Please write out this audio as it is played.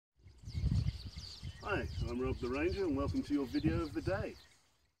Hi, I'm Rob the Ranger and welcome to your video of the day.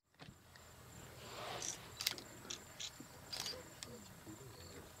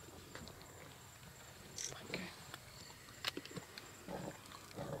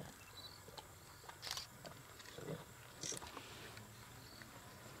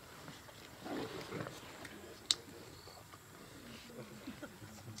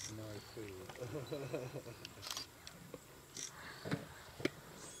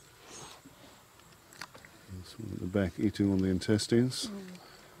 This one at the back eating all the intestines.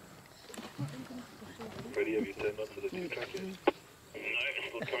 Ready, have you turned on to the two trackers? No,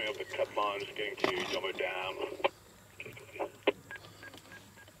 still coming up a cut mine, just going to dumb it down.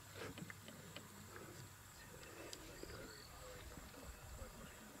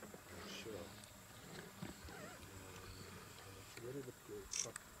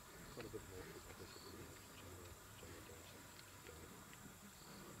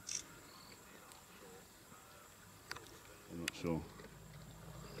 I'm not sure.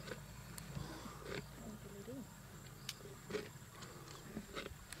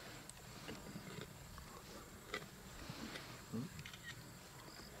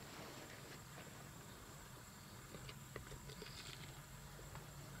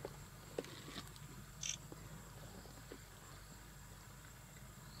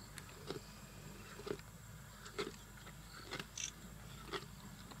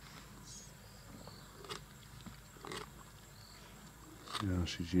 Yeah,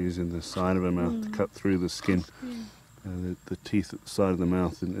 she's using the side of her mouth to cut through the skin. The teeth at the side of the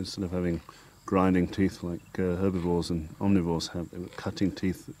mouth, and instead of having grinding teeth like herbivores and omnivores have, they've got cutting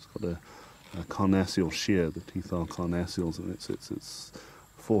teeth. It's got a carnassial shear. The teeth are carnassials, and it's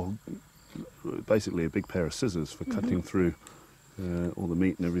for basically a big pair of scissors for cutting through all the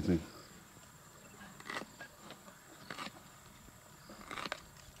meat and everything.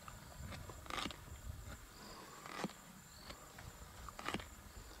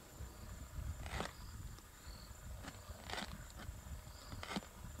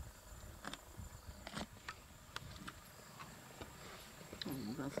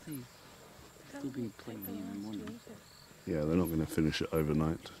 Still be playing in the morning. Yeah, they're not going to finish it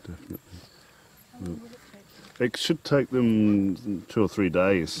overnight, definitely. It should take them 2 or 3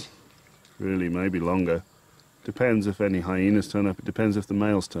 days, really, maybe longer. Depends if any hyenas turn up, it depends if the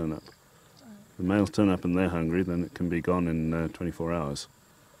males turn up. If the males turn up and they're hungry, then it can be gone in 24 hours.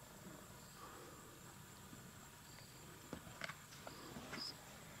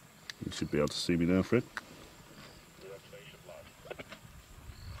 You should be able to see me now, Fred.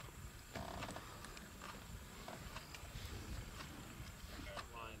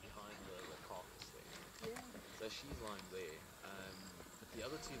 So she's lying there, but the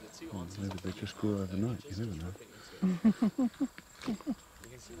other two, Maybe they just grew overnight, you never know. You can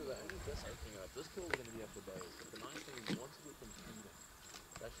see that they're only just opening up. This pool is going to be up for days, but the nice thing is you want to get them feeding.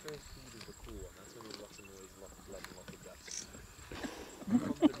 That first feed is the cool one, that's when there's lots of noise, lots of blood and lots of guts.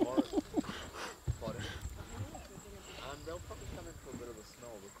 Pardon? They'll probably come in for a bit of a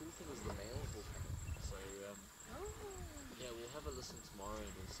smell. The cool thing is the males will come in. So, yeah, we'll have a listen tomorrow and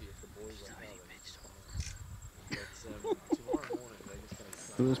we'll see if the boys are out. But tomorrow morning they're just going to...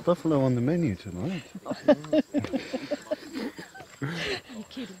 Well, there's buffalo on the menu tonight. You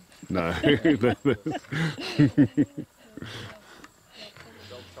kidding? No.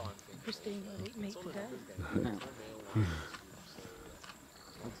 Christine will eat meat today.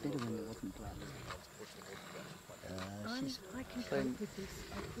 It's better when it wasn't black. I can cope with this.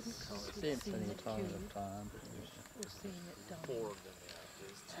 I couldn't cope with seeing it time killed of time. or seeing it done. 4 of them, yeah.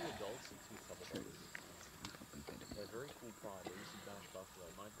 There's 2 adults and 2 pups. They're very cool pride. They used to bash buffalo.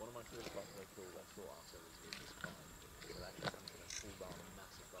 One of my first buffalo kills I saw after was this pride. They were actually hunting a full down a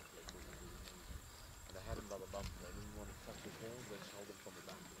massive buffalo called the Kruger. And they had him by the bump. They didn't want to touch his horns. They just held him from the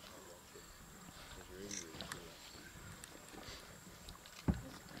back and just held on to him. It was really, really cool.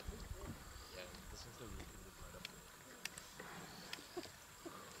 Yeah, this is something you can look right up there.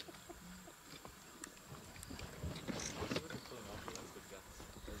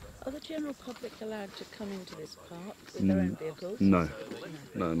 Are the general public allowed to come into this park with their own vehicles? No,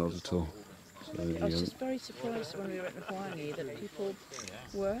 not at all. So, I was just very surprised when we were at Hawaii that people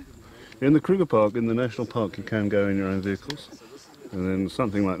were. in the Kruger Park, in the national park, you can go in your own vehicles. And then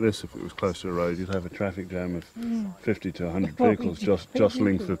something like this, if it was close to a road, you'd have a traffic jam of 50 to 100 vehicles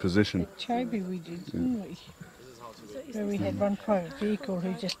jostling for position. At Sabi we did, didn't we? Where we had one private vehicle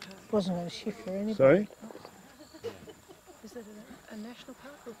who just wasn't going to shift for anybody. Sorry? Is that a national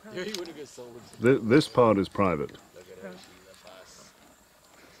park or private? Yeah, you wouldn't get sold. This part is private. Right.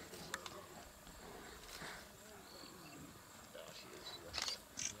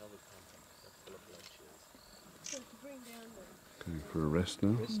 Going for a rest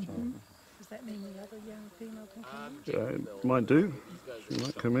now. Does that mean the other young female can come in? Yeah, it might do. She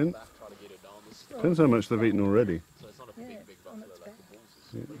might come in. Back, try to get her down. This, Depends how much they've eaten already. so it's not a Yeah, big on buffalo its like back. the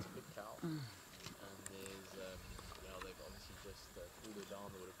vultures, but it's a big cow. And there's, they've obviously just pulled her down.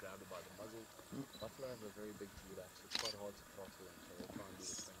 They would have grabbed her by the muzzle. Buffalo have a very big teeth, actually. It's quite hard to throttle them, so they'll try and do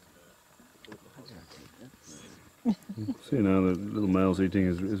this thing. Pull up the muzzle. See now the little male's eating,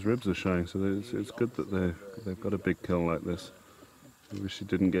 his ribs are showing, so it's good that they've got a big kill like this. I wish he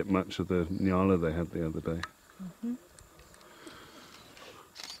didn't get much of the nyala they had the other day.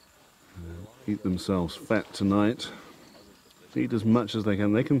 Eat themselves fat tonight. Eat as much as they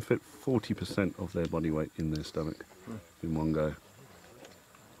can. They can fit 40% of their body weight in their stomach in one go.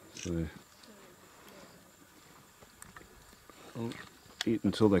 So eat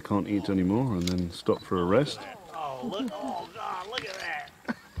until they can't eat anymore and then stop for a rest. Oh, look. Oh, God, look at that.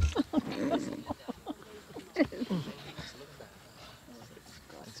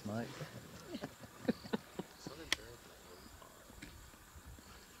 Thanks, mate.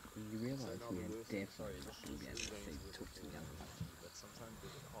 You realise we had definitely not going to be able to talk to the other one. But sometimes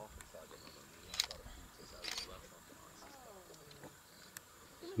there's a calf inside them, and the inside of fetus as well. That's not the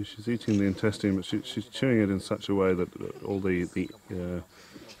nicest. So she's eating the intestine, but she's chewing it in such a way that all the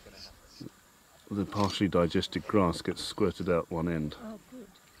partially digested grass gets squirted out one end. Oh, good.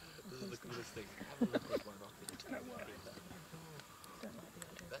 This is the coolest thing. Have a look at one off.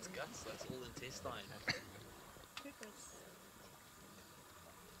 That's guts, that's all intestine.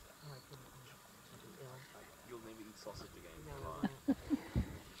 You'll never eat sausage again. Right.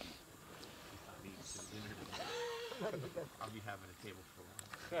 I'll be having a table full.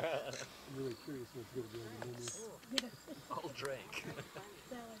 I'm really curious what's going to be on the menu. I'll drink.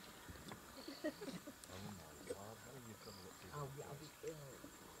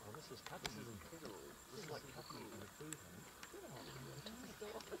 This is incredible. This is like coffee in the food.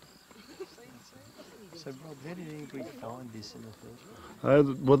 So, Rob, how did anybody find this in the first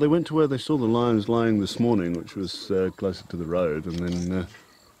place? Well, they went to where they saw the lions lying this morning, which was closer to the road, and then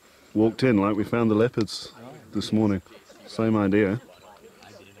walked in like we found the leopards this morning. Same idea.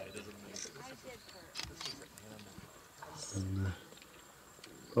 And,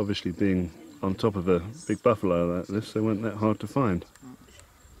 obviously, being on top of a big buffalo like this, they weren't that hard to find.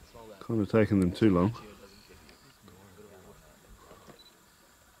 Can't have taken them too long.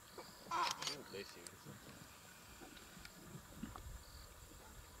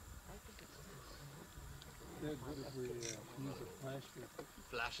 Dad, what if we use a flash?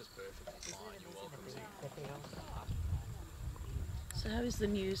 Flash is perfectly fine. You're welcome to. So how is the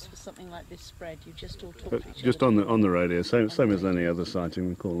news for something like this spread? You just all talk to each Just other? on the radio, same as any other sighting.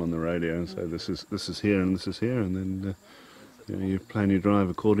 We call on the radio and say this is here and this is here, and then you plan your drive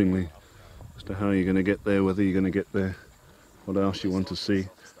accordingly as to how you're going to get there, whether you're going to get there, what else you want to see.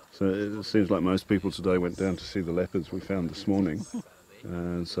 So it seems like most people today went down to see the leopards we found this morning,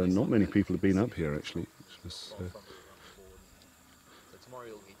 and so not many people have been up here actually. It's just, So tomorrow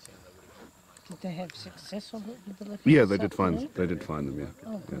you'll get you and they would have helped. Did they have success on it with the leopards? yeah, they did up find there? them. Yeah.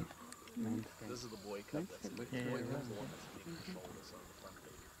 Oh, good. This is the boy cub. That's the boy cub's the one that's being controlled. It's on the front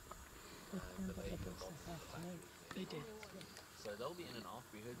leg. And the baby is on the back. They did. So they'll be in and out.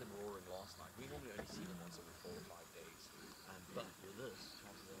 We heard them roaring last night. We normally only see them once every 4 or 5 days. But with this,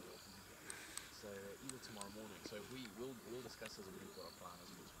 chances are they'll be here. So either tomorrow morning. So if we'll discuss as a group what our plan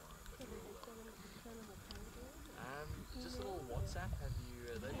is for tomorrow. But just a little WhatsApp. Have you?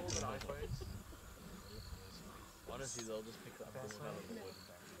 They've all got iPhones. Honestly, they'll just pick up the out of the wood.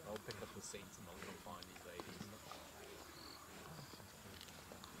 They'll pick up the seats and they'll come find these babies.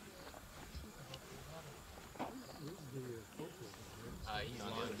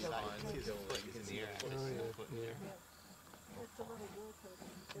 He's lying. He's still like in the air.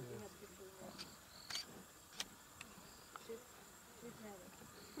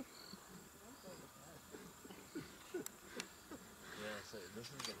 Yeah, so this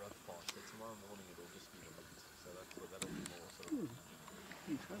is the rough part. So tomorrow morning it'll just be the meat. So that'll be more sort of.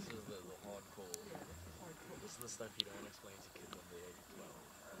 This is the hardcore. This is the stuff you don't explain to kids when they're 12.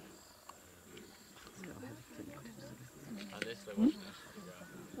 Unless they watch National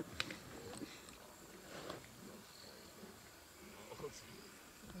Geographic.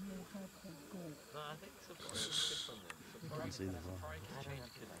 No, I think Safari was good from them. Safari can change a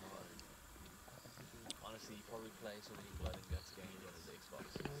kid's mind. Honestly, he probably plays so many blood and guts games on his Xbox.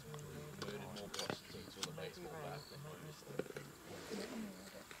 Murdered more prostitutes with a baseball bat than most.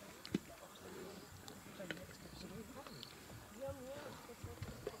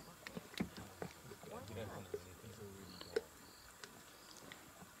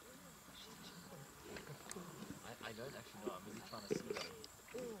 I don't actually know. I'm really trying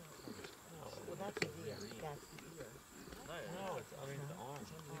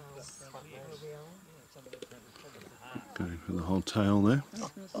the whole tail there.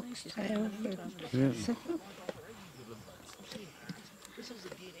 Oxtail. Yeah. This is a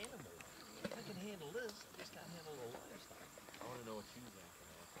good animal. If I can handle this, just can't handle the lighter stuff. I want to know what she's after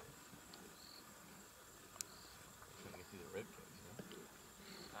now. Trying to get through the rib cage, you know?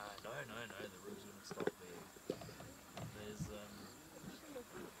 No, the ribs wouldn't stop there. There's,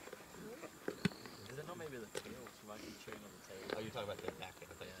 is it not maybe the tail? She might be chewing on the tail. Oh, you're talking about the back end,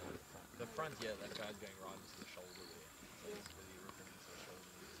 I think. Yeah. The front, yeah, that guy's going right into the shoulder there. So it's really ripping into the shoulder.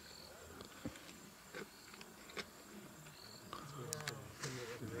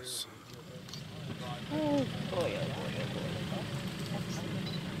 Oh boy, oh boy, oh boy.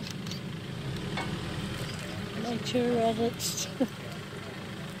 Nature at its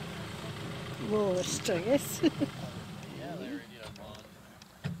rawest, I guess. Yeah, they really don't mind.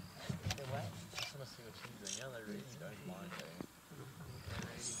 They're wet. I just want to see what she's doing. Yeah, they really don't mind. They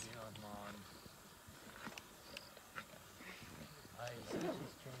really do not mind. I see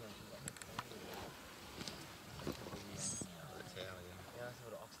she's chewing on the tail, yeah. Yeah, that's a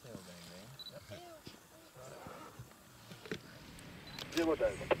bit of oxtail going there. Yep. Zero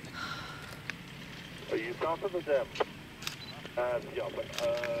dam. Are you south of the dam? Yeah, but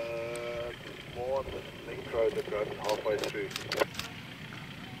more on the link road that goes halfway through.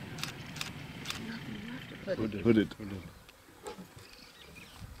 Hooded.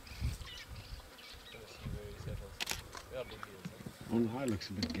 On high looks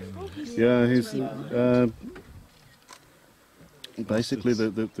a bit gamey. Yeah, he's basically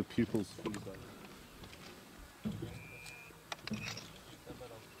the pupils.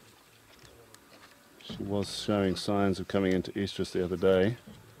 She was showing signs of coming into estrus the other day.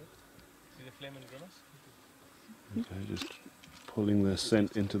 See the phlegm and grimace? Okay, just pulling the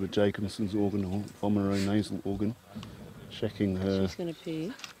scent into the Jacobson's organ, or vomeronasal organ, checking her She's going to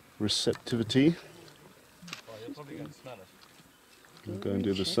pee. receptivity. Oh, you're probably going to smell it. We'll go and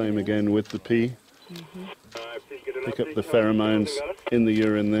do the same again with the pee. Please get an Pick up update the on pheromones got it? in the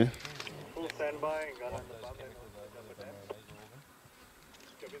urine there. Full standby. Got it.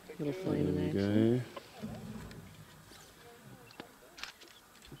 Little flame in There we action. go.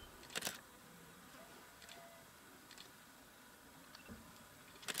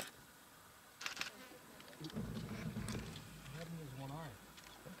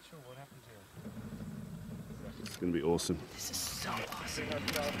 It's going to be awesome. This is so awesome.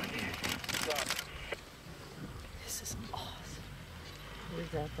 This is awesome. Where's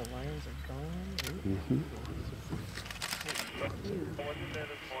that? The lions are gone.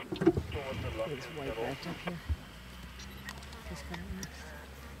 It's whiteback up here. This kind of works.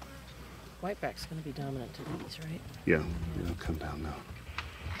 Whiteback's going to be dominant to these, right? Yeah, they'll come down now.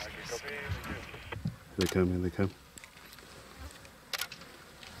 Here they come, here they come.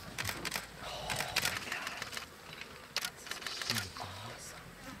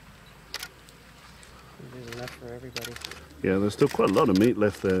 There's enough for everybody. Yeah, there's still quite a lot of meat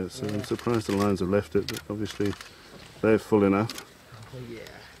left there, so I'm surprised the lions have left it, but obviously they're full enough. Oh, yeah.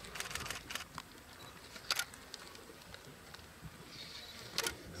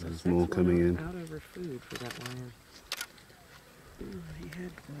 There's more coming in. Out over food for that lion. Ooh, he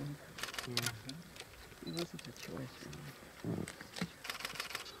had one. Yeah. It wasn't a choice, really.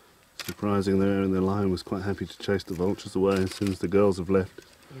 Surprising there, and the lion was quite happy to chase the vultures away as soon as the girls have left.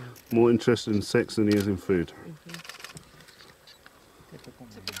 Yeah. More interested in sex than he is in food. Typical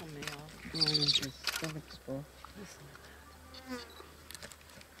male. Lions with stomachs full. Listen to that.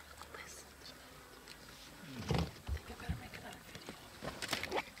 Listen to that. I think I better make another video.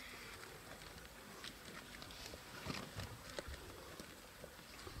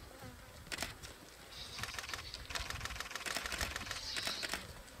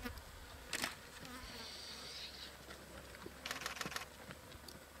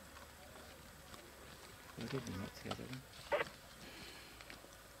 I did not see the other one.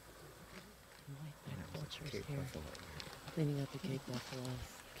 Whiteback vultures here. Cleaning up a Cape buffalo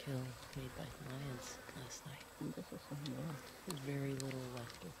kill made by lions last night. There's very little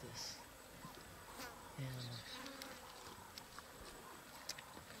left of this animal.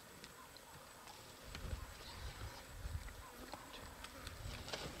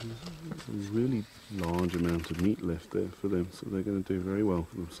 There's a really large amount of meat left there for them, so they're going to do very well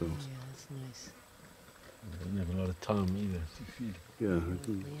for themselves. Yeah, that's nice. They don't have a lot of time either to feed. Yeah, Leon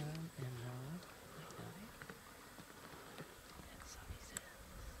and Rob, and Sabi said.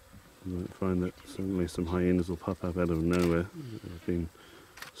 you might find that suddenly some hyenas will pop up out of nowhere. They've been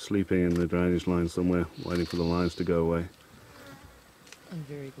sleeping in the drainage line somewhere, waiting for the lions to go away. I'm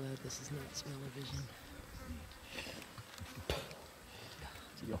very glad this is not smell-o-vision.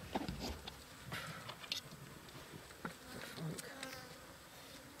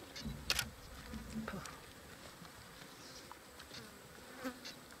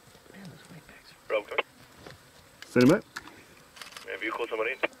 Steady, mate. Have you called someone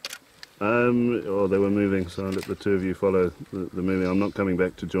in? Oh, they were moving, so I'll let the two of you follow the moving. I'm not coming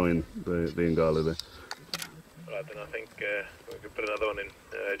back to join the Ngala there. Right, then I think we could put another one in,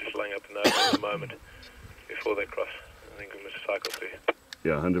 just laying up in the open at the moment before they cross. I think we must cycle through.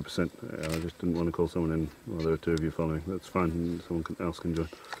 Yeah, 100%. I just didn't want to call someone in while there were two of you following. That's fine, someone else can join.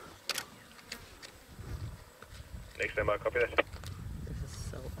 Next time I copy that. This is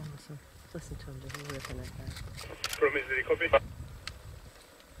so awesome. Listen to him just ripping at that. Promise, did you copy?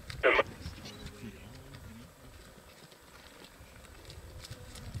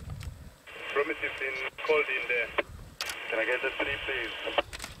 Promise you've been called in there. Can I get the 3, please?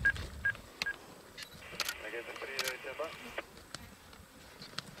 Can I get the 3, Chema?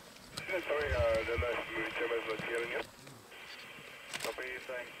 Sorry, the last Chema is not hearing you. Copy,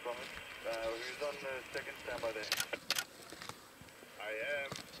 thanks, Promise. Who's on the second standby there? I am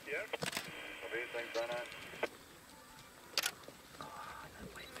here. Copy, thanks, Rana.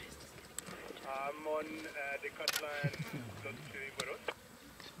 I'm on the cut line close to River Road.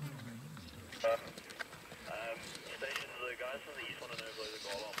 Stations, the guys from the east want to know if there's a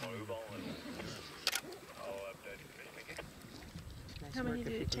goal on mobile, and I'll update the best. Nice How many work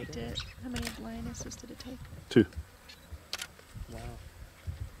did if it you take can do to? How many lionesses did it take? 2. Wow.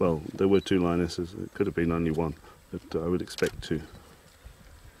 Well, there were 2 lionesses. It could have been only 1, but I would expect 2.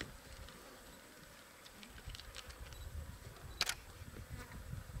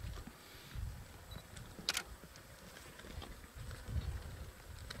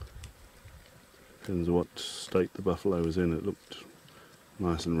 Depends what state the buffalo was in. It looked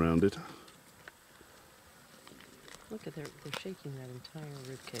nice and rounded. Look at they're shaking that entire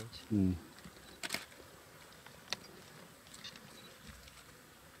rib cage. Mm.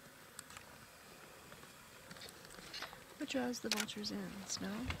 What draws the vultures in?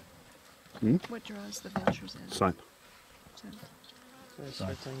 Smell? Hmm? What draws the vultures in? Sight. Scent. So they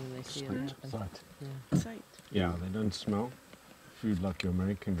start telling you they see it happen. Sight. Yeah. Sight. Yeah, they don't smell food like your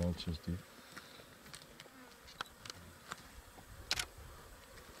American vultures do.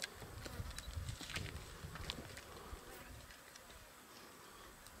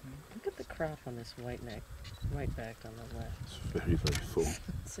 Look at the crop on this white back on the left. It's very, very full.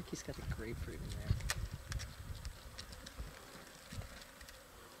 It's like he's got a grapefruit in there.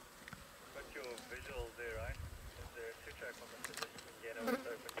 Got your visuals there, right? There's a 2-track on the position again, I was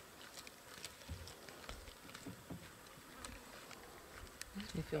open.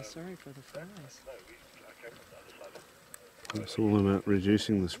 Makes me feel sorry for the flies. No, I came from the other side. It's all about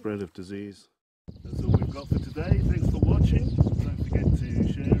reducing the spread of disease. That's all we've got for today. Thanks for watching. Don't forget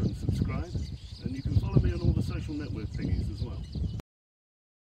to share and subscribe. And you can follow me on all the social network thingies as well.